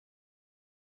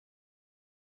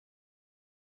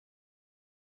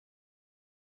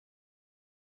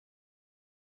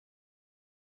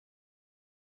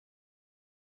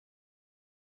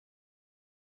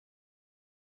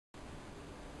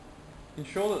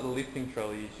Ensure that the lifting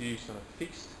trolley is used on a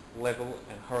fixed, level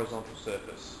and horizontal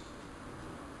surface.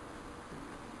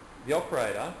 The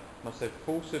operator must have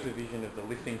full supervision of the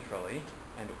lifting trolley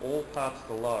and all parts of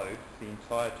the load for the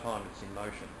entire time it's in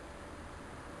motion.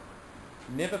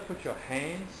 Never put your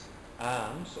hands,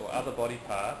 arms or other body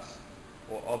parts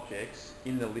or objects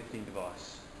in the lifting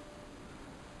device.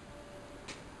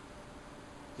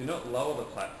 Do not lower the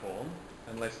platform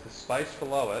unless the space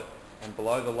below it and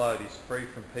below the load is free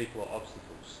from people or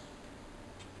obstacles.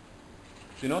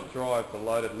 Do not drive the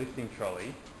loaded lifting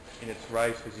trolley in its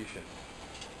raised position.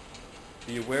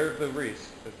 Be aware of the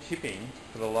risk of tipping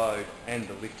for the load and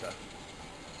the lifter.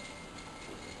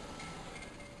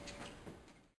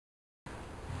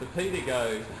 The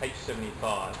P2Go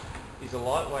H75 is a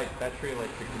lightweight battery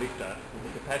electric lifter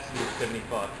with a capacity of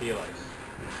 75 kilos.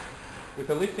 With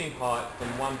a lifting height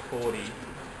from 140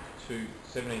 to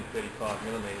 1735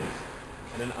 millimetres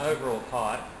and an overall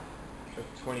height of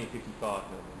 2055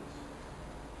 millimetres.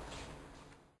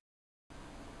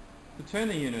 To turn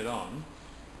the unit on,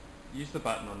 use the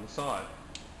button on the side.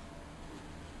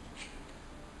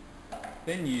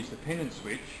 Then use the pendant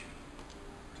switch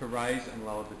to raise and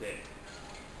lower the deck.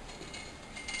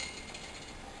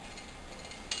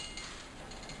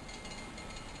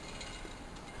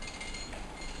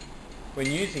 When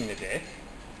using the deck,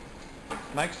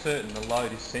 make certain the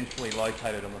load is centrally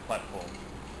located on the platform.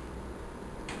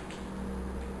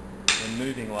 When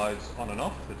moving loads on and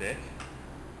off the deck,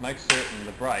 make certain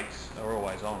the brakes are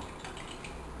always on.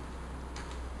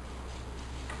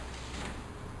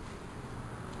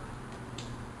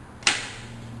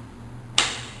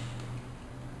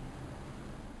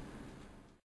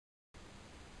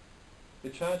 The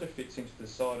charger fits into the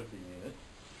side of the unit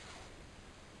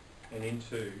and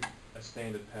into a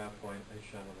standard power point as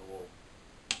shown on the wall.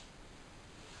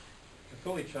 To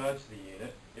fully charge the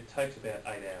unit, it takes about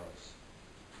 8 hours.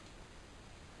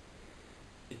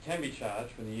 It can be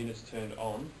charged when the unit's turned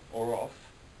on or off,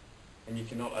 and you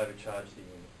cannot overcharge the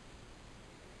unit.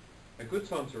 A good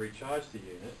time to recharge the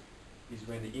unit is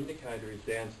when the indicator is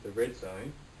down to the red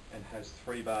zone and has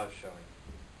 3 bars showing.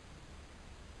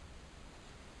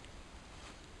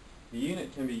 The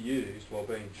unit can be used while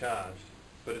being charged,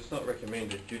 but it's not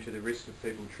recommended due to the risk of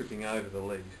people tripping over the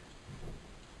lead.